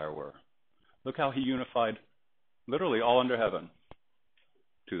Qin Empire were. Look how he unified literally all under heaven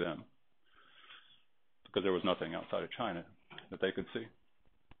to them, because there was nothing outside of China that they could see.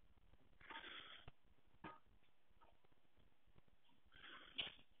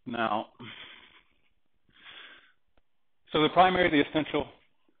 Now, so the primary, the essential,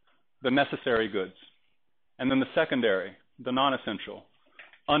 the necessary goods, and then the secondary, the non-essential,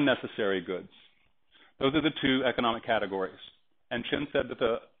 unnecessary goods. Those are the two economic categories. And Qin said that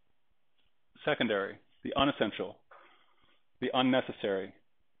the secondary, the unessential, the unnecessary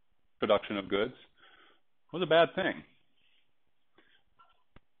production of goods was a bad thing.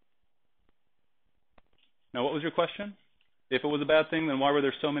 Now, what was your question? If it was a bad thing, then why were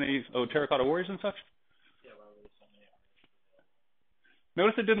there so many terracotta warriors and such? Yeah, why were there so many artists?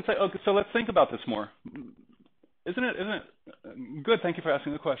 Notice it didn't say, okay, so let's think about this more. Isn't it good? Thank you for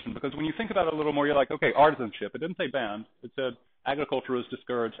asking the question, because when you think about it a little more, you're like, okay, artisanship. It didn't say banned. It said agriculture is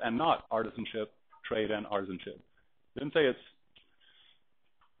discouraged and not artisanship, trade and artisanship. It didn't say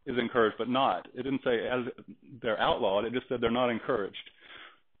is encouraged, but not. It didn't say as they're outlawed. It just said they're not encouraged.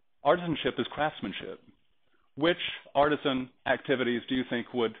 Artisanship is craftsmanship. Which artisan activities do you think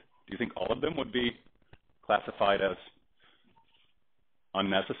all of them would be classified as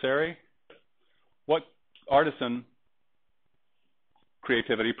unnecessary? What artisan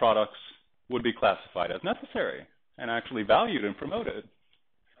creativity products would be classified as necessary and actually valued and promoted?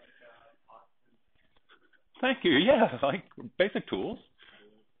 Thank you. Yeah, like basic tools.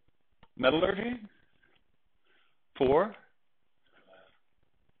 Metallurgy. 4.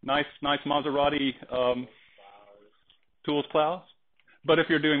 Nice Maserati tools, plows. But if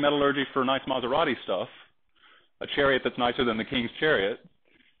you're doing metallurgy for nice Maserati stuff, a chariot that's nicer than the king's chariot,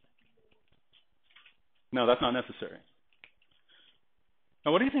 no, that's not necessary.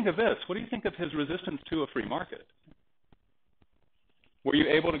 Now, what do you think of this? What do you think of his resistance to a free market? Were you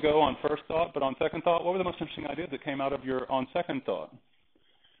able to go on first thought, but on second thought, what were the most interesting ideas that came out of your on second thought?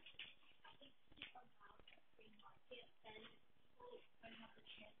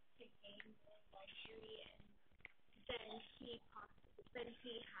 Than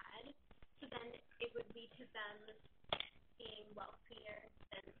he had, so then it would lead to them being wealthier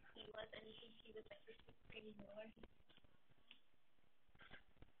than he was, and he was like the supreme ruler.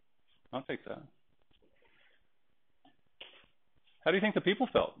 I'll take that. How do you think the people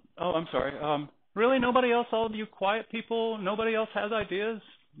felt? Oh, I'm sorry. Really? Nobody else, all of you quiet people, nobody else has ideas?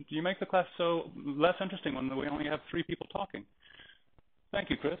 You make the class so less interesting when we only have 3 people talking. Thank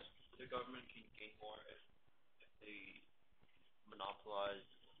you, Chris. The government can gain more if they monopolize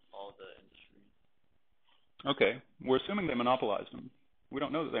all the industries. Okay, we're assuming they monopolized them. We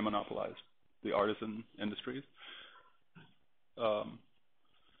don't know that they monopolized the artisan industries. But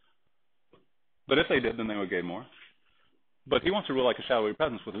if they did, then they would gain more. But he wants to rule like a shadowy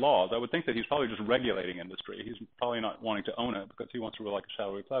presence with laws. I would think that he's probably just regulating industry. He's probably not wanting to own it because he wants to rule like a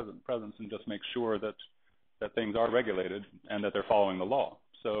shadowy presence and just make sure that things are regulated and that they're following the law.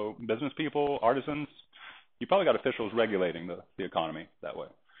 So business people, artisans, you probably got officials regulating the economy that way.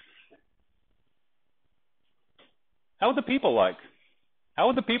 How would the people like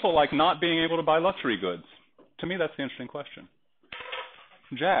not being able to buy luxury goods? To me, that's the interesting question.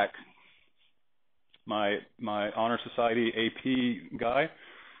 Jack, my Honor Society AP guy,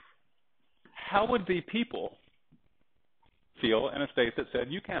 how would the people feel in a state that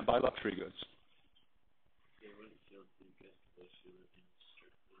said you can't buy luxury goods? They wouldn't feel too good because you were being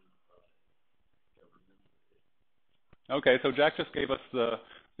strictly by government. Okay, so Jack just gave us the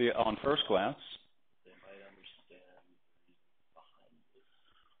on first glance. They might understand the reasons behind this.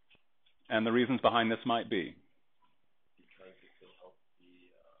 And the reasons behind this might be? Because it could help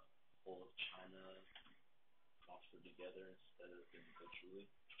the whole of China prosper together instead of individually.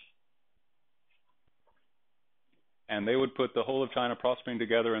 And they would put the whole of China prospering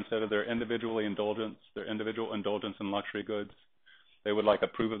together instead of their individual indulgence in luxury goods. They would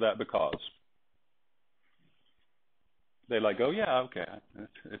approve of that because they go, yeah, okay,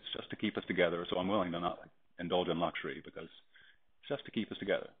 it's just to keep us together, so I'm willing to not indulge in luxury because it's just to keep us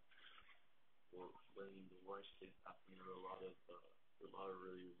together. Well, when the war states happened, there were a lot of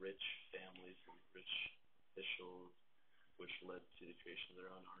really rich families and rich officials, which led to the creation of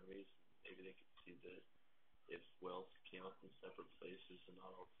their own armies. Maybe they could see that if wealth came up in separate places and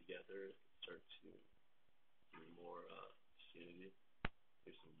not all together, it could start to be more unity.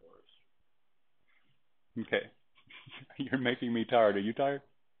 There's some more. Okay. You're making me tired. Are you tired?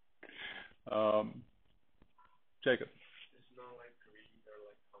 Jacob. It's not like greed or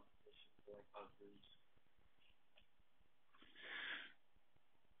like competition for others.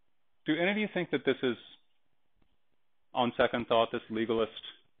 Do any of you think that this is, on second thought, this legalist?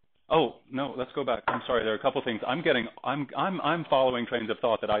 Oh no, let's go back. I'm sorry. There are a couple things. I'm following trains of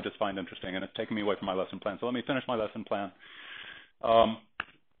thought that I just find interesting, and it's taking me away from my lesson plan. So let me finish my lesson plan.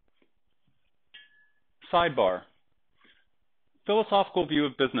 Sidebar. Philosophical view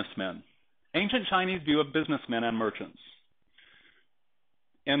of businessmen. Ancient Chinese view of businessmen and merchants.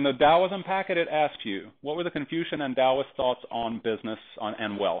 In the Taoism packet, it asked you, what were the Confucian and Taoist thoughts on business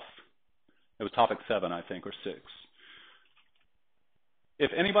and wealth? It was topic 7, I think, or 6.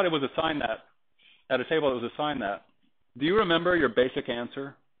 If anybody was assigned that, at a table that was assigned that, do you remember your basic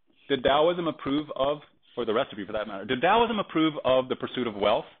answer? Did Taoism approve of, or the rest of you for that matter, did Taoism approve of the pursuit of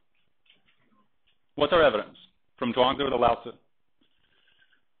wealth? What's our evidence? From Zhuangzi or the Lao Tzu?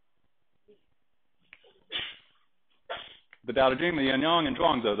 The Tao Te Ching, the Yin Yang, and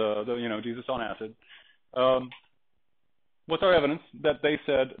Zhuangzi, the Jesus on acid. What's our evidence that they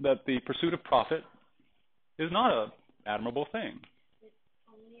said that the pursuit of profit is not an admirable thing? It's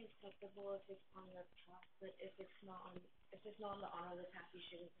only acceptable if it's on your path, but if it's not on the honor of the path, you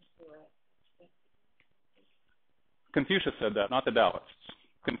shouldn't pursue it. Confucius said that, not the Taoists.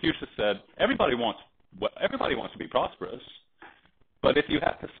 Confucius said everybody wants to be prosperous, but if you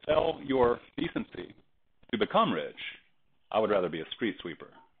have to sell your decency to become rich, I would rather be a street sweeper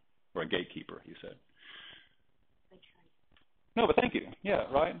or a gatekeeper, he said. No, but thank you. Yeah,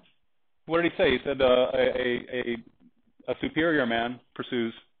 right? What did he say? He said a superior man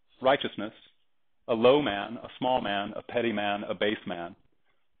pursues righteousness. A low man, a small man, a petty man, a base man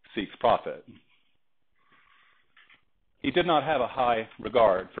seeks profit. He did not have a high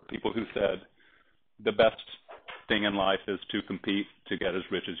regard for people who said the best thing in life is to compete to get as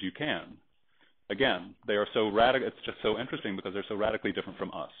rich as you can. Again, they are so radical. It's just so interesting because they're so radically different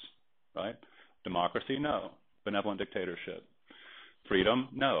from us, right? Democracy, no. Benevolent dictatorship. Freedom,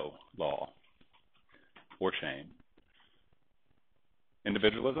 no. Law or shame.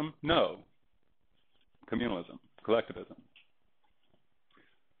 Individualism, no. Communalism, collectivism.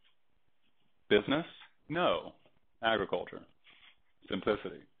 Business, no. Agriculture,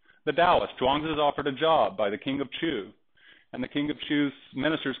 simplicity. The Taoist, Zhuangzi is offered a job by the king of Chu, and the king of Chu's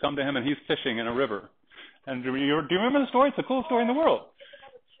ministers come to him, and he's fishing in a river. And do you remember the story? It's the coolest story in the world.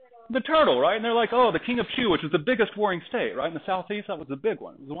 The turtle, right? And they're like, oh, the king of Chu, which is the biggest warring state, right? In the southeast, that was the big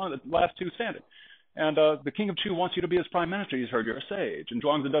one. It was one of the last two standing. And the king of Chu wants you to be his prime minister. He's heard you're a sage. And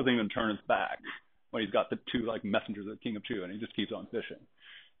Zhuangzi doesn't even turn his back when he's got the two like messengers of the king of Chu, and he just keeps on fishing.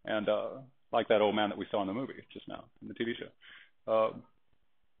 And like that old man that we saw in the movie just now, in the TV show.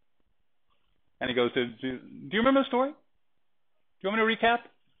 And he goes to, do you remember the story? Do you want me to recap?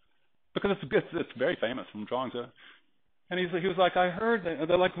 Because it's very famous from Zhuangzi. And he was like, I heard that,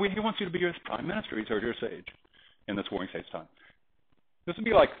 they're like, he wants you to be his prime minister. He's heard you're a sage in this Warring States time. This would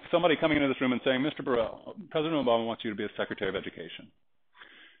be like somebody coming into this room and saying, Mr. Burrell, President Obama wants you to be a Secretary of Education.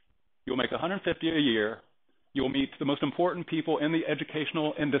 You'll make $150 a year. You'll meet the most important people in the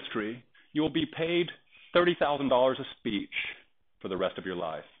educational industry. You'll be paid $30,000 a speech for the rest of your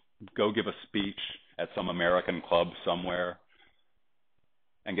life. Go give a speech at some American club somewhere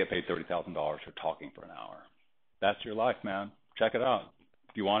and get paid $30,000 for talking for an hour. That's your life, man. Check it out.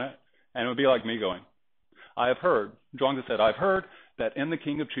 Do you want it? And it would be like me going, I have heard, Zhuangzi said, I've heard that in the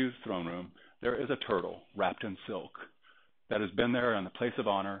king of Chu's throne room, there is a turtle wrapped in silk that has been there in the place of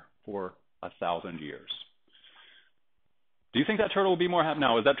honor for 1,000 years. Do you think that turtle will be more happy?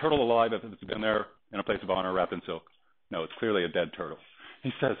 Now, is that turtle alive if it's been there in a place of honor wrapped in silk? No, it's clearly a dead turtle.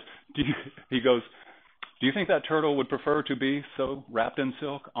 He says, he goes, do you think that turtle would prefer to be so wrapped in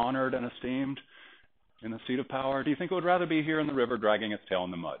silk, honored and esteemed in the seat of power? Do you think it would rather be here in the river dragging its tail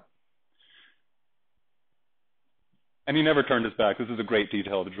in the mud? And he never turned his back. This is a great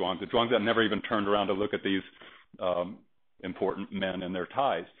detail of Zhuangzi. Zhuangzi never even turned around to look at these important men in their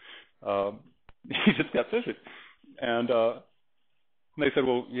ties. He just kept fishing. And they said,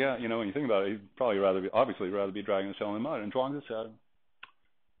 well, yeah, you know, when you think about it, he'd probably obviously rather be dragging his tail in the mud. And Zhuangzi said,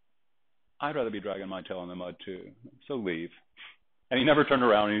 I'd rather be dragging my tail in the mud too, so leave. And he never turned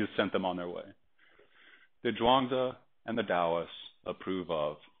around, and he just sent them on their way. Did Zhuangzi and the Taoists approve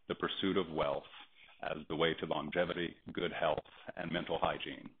of the pursuit of wealth as the way to longevity, good health, and mental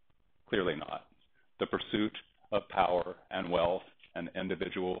hygiene? Clearly not. The pursuit of power and wealth and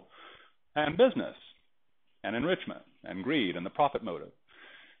individual and business and enrichment and greed and the profit motive.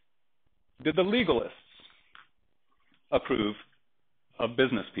 Did the legalists approve of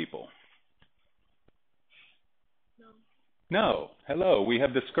business people? No. Hello. We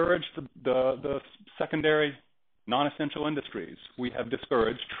have discouraged the secondary non-essential industries. We have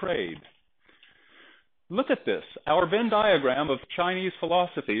discouraged trade. Look at this. Our Venn diagram of Chinese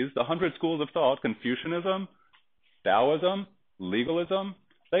philosophies, the 100 schools of thought, Confucianism, Taoism, legalism,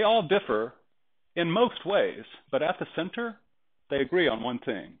 they all differ in most ways, but at the center, they agree on one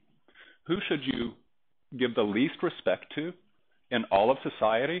thing. Who should you give the least respect to in all of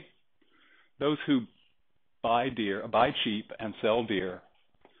society? Those who buy cheap and sell dear,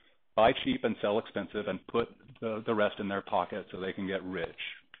 buy cheap and sell expensive, and put the rest in their pocket so they can get rich.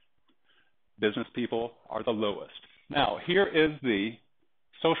 Business people are the lowest. Now, here is the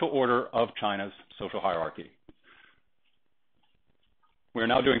social order of China's social hierarchy. We're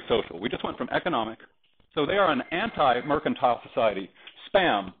now doing social. We just went from economic. So they are an anti-mercantile society.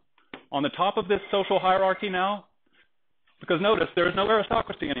 Spam. On the top of this social hierarchy now, because notice, there is no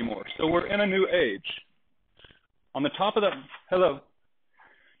aristocracy anymore. So we're in a new age. On the top of the, hello.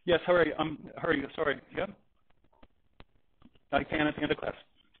 Yes, hurry, sorry, yeah. I can at the end of class.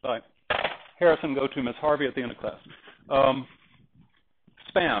 Bye. Harrison, go to Ms. Harvey at the end of class.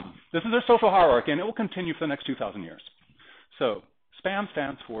 SPAM. This is their social hierarchy, and it will continue for the next 2,000 years. So SPAM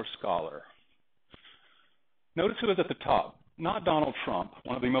stands for scholar. Notice who is at the top. Not Donald Trump,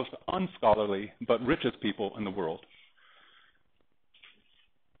 one of the most unscholarly but richest people in the world,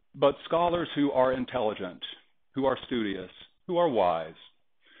 but scholars who are intelligent, who are studious, who are wise,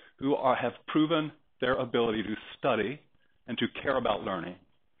 who have proven their ability to study and to care about learning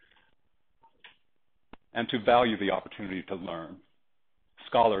and to value the opportunity to learn.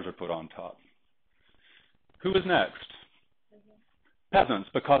 Scholars are put on top. Who is next? Peasants,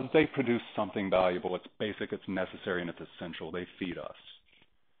 because they produce something valuable. It's basic, it's necessary, and it's essential. They feed us.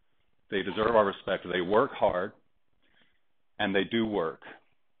 They deserve our respect. They work hard, and they do work.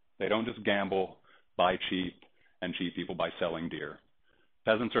 They don't just gamble, buy cheap, and cheat people by selling deer.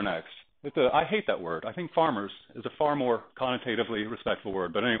 Peasants are next. I hate that word. I think farmers is a far more connotatively respectful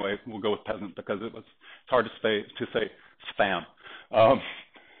word. But anyway, we'll go with peasant because it's hard to say spam.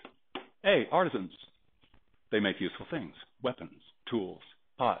 Hey, artisans. They make useful things. Weapons, tools,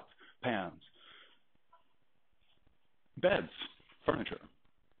 pots, pans, beds, furniture,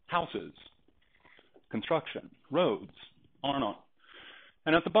 houses, construction, roads, on and on.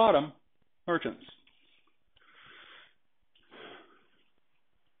 And at the bottom, merchants.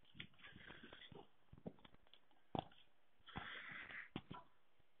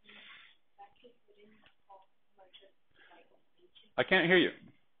 I can't hear you.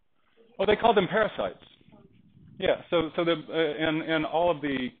 Oh, they called them parasites. Yeah. So in all of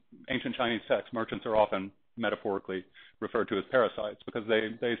the ancient Chinese texts, merchants are often metaphorically referred to as parasites because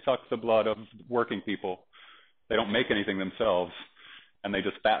they suck the blood of working people. They don't make anything themselves, and they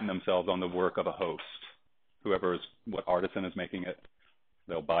just fatten themselves on the work of a host. What artisan is making it,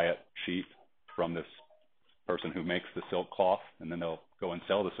 they'll buy it cheap from this person who makes the silk cloth, and then they'll go and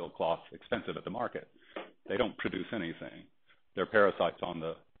sell the silk cloth expensive at the market. They don't produce anything. They're parasites on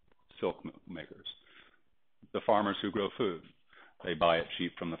the silk makers. The farmers who grow food, they buy it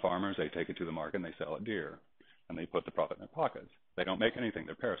cheap from the farmers, they take it to the market, and they sell it dear, and they put the profit in their pockets. They don't make anything.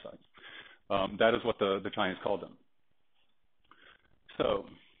 They're parasites. That is what the Chinese called them. So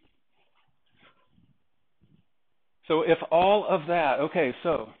if all of that, okay,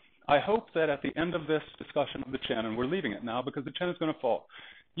 so I hope that at the end of this discussion of the Qin, and we're leaving it now because the Qin is going to fall,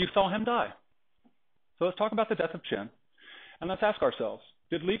 you saw him die. So let's talk about the death of Qin, and let's ask ourselves,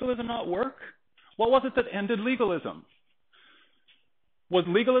 did legalism not work? What was it that ended legalism? Was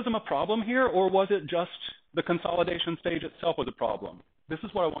legalism a problem here, or was it just the consolidation stage itself was a problem? This is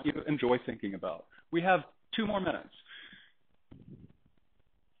what I want you to enjoy thinking about. We have 2 more minutes.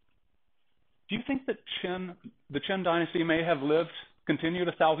 Do you think that the Qin dynasty may have continued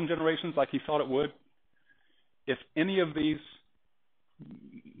 1,000 generations like he thought it would, if any of these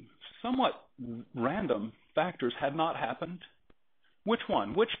somewhat random factors had not happened? Which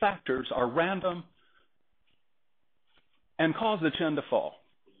factors are random and cause the Qin to fall?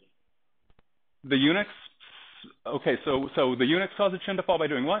 The eunuchs? Okay, so the eunuchs caused the Qin to fall by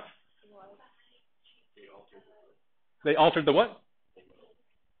doing what? They altered the what?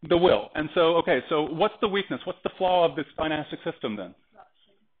 The will. And so, okay, so what's the weakness? What's the flaw of this dynastic system then?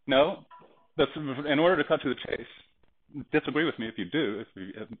 No? In order to cut to the chase, disagree with me if you do.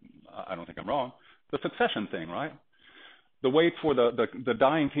 I don't think I'm wrong. The succession thing, right? The wait for the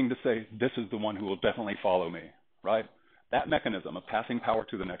dying king to say, this is the one who will definitely follow me, right? That mechanism of passing power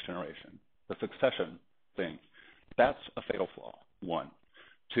to the next generation, the succession thing, that's a fatal flaw, 1.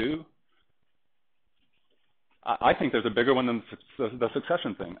 2, I think there's a bigger one than the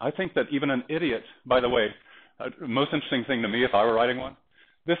succession thing. I think that even an idiot, by the way, most interesting thing to me if I were writing one,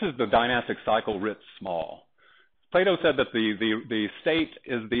 this is the dynastic cycle writ small. Plato said that the state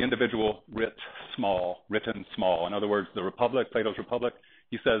is the individual written small. In other words, the republic, Plato's republic,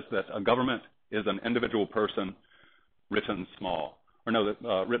 he says that a government is an individual person written small,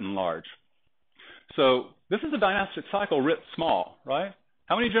 written large. So this is a dynastic cycle writ small, right?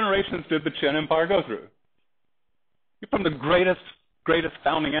 How many generations did the Qin Empire go through? From the greatest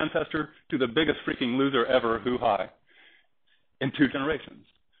founding ancestor to the biggest freaking loser ever, hoo-hi, in 2 generations.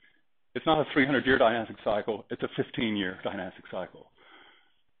 It's not a 300-year dynastic cycle. It's a 15-year dynastic cycle.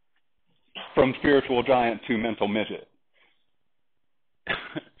 From spiritual giant to mental midget.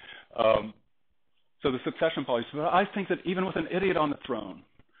 So the succession policy. But I think that even with an idiot on the throne,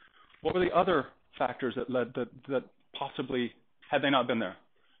 what were the other factors that led that possibly, had they not been there?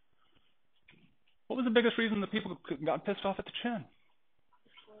 What was the biggest reason that people got pissed off at the Qin?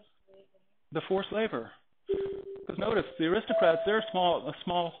 The forced labor. Because notice, the aristocrats, they're a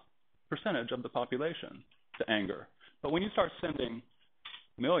small percentage of the population to anger. But when you start sending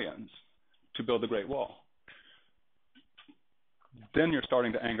millions to build the Great Wall, then you're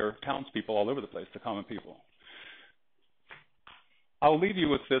starting to anger townspeople all over the place, the common people. I'll leave you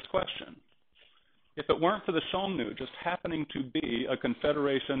with this question. If it weren't for the Xiongnu just happening to be a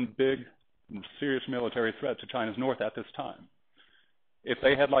confederation, big, serious military threat to China's north at this time, if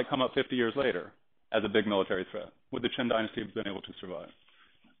they had come up 50 years later as a big military threat, would the Qin dynasty have been able to survive?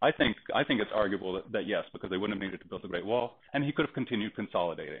 I think it's arguable that yes, because they wouldn't have needed to build the Great Wall, and he could have continued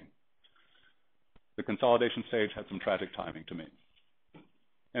consolidating. The consolidation stage had some tragic timing to me.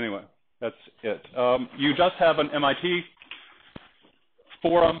 Anyway, that's it. You just have an MIT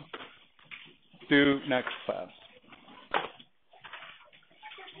forum due next class.